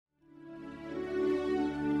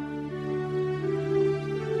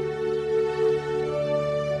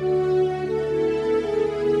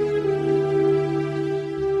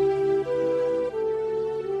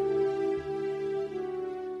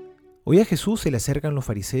Hoy a Jesús se le acercan los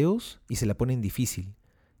fariseos y se la ponen difícil.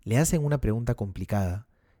 Le hacen una pregunta complicada.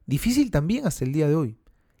 Difícil también hasta el día de hoy.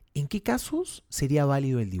 ¿En qué casos sería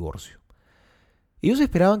válido el divorcio? Ellos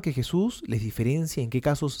esperaban que Jesús les diferencie en qué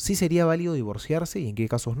casos sí sería válido divorciarse y en qué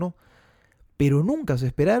casos no. Pero nunca se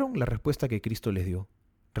esperaron la respuesta que Cristo les dio.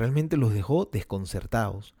 Realmente los dejó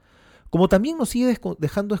desconcertados. Como también nos sigue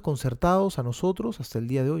dejando desconcertados a nosotros hasta el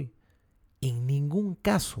día de hoy. En ningún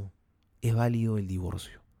caso es válido el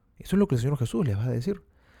divorcio. Eso es lo que el Señor Jesús les va a decir.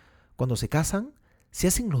 Cuando se casan, se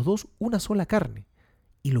hacen los dos una sola carne.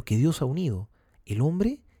 Y lo que Dios ha unido, el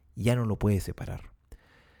hombre ya no lo puede separar.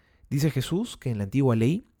 Dice Jesús que en la antigua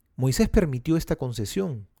ley, Moisés permitió esta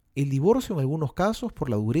concesión, el divorcio en algunos casos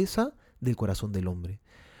por la dureza del corazón del hombre.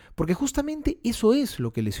 Porque justamente eso es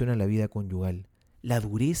lo que lesiona la vida conyugal, la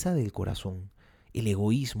dureza del corazón, el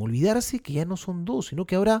egoísmo, olvidarse que ya no son dos, sino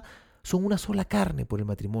que ahora son una sola carne por el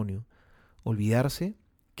matrimonio. Olvidarse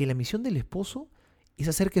que la misión del esposo es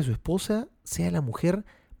hacer que su esposa sea la mujer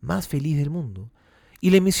más feliz del mundo. Y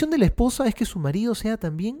la misión de la esposa es que su marido sea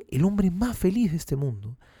también el hombre más feliz de este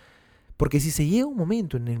mundo. Porque si se llega un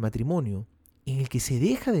momento en el matrimonio en el que se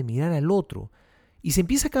deja de mirar al otro y se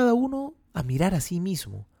empieza cada uno a mirar a sí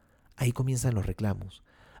mismo, ahí comienzan los reclamos.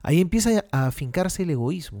 Ahí empieza a afincarse el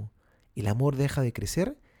egoísmo. El amor deja de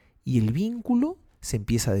crecer y el vínculo se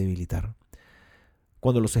empieza a debilitar.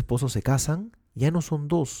 Cuando los esposos se casan, ya no son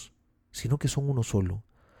dos, sino que son uno solo.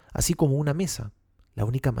 Así como una mesa. La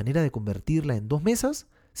única manera de convertirla en dos mesas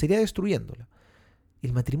sería destruyéndola.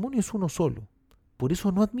 El matrimonio es uno solo. Por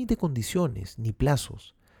eso no admite condiciones ni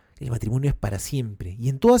plazos. El matrimonio es para siempre y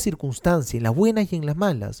en toda circunstancia, en las buenas y en las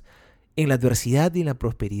malas, en la adversidad y en la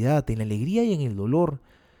prosperidad, en la alegría y en el dolor.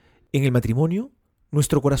 En el matrimonio,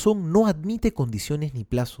 nuestro corazón no admite condiciones ni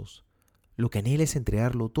plazos. Lo que anhela es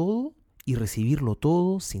entregarlo todo y recibirlo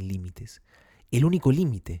todo sin límites. El único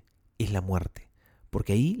límite es la muerte,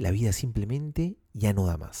 porque ahí la vida simplemente ya no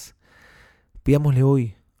da más. Pidámosle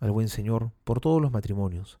hoy al buen Señor por todos los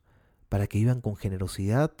matrimonios, para que vivan con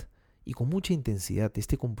generosidad y con mucha intensidad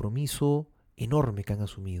este compromiso enorme que han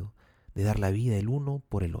asumido de dar la vida el uno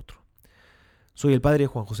por el otro. Soy el Padre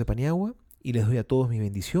Juan José Paniagua y les doy a todos mi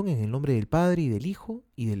bendición en el nombre del Padre y del Hijo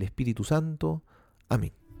y del Espíritu Santo.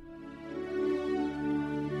 Amén.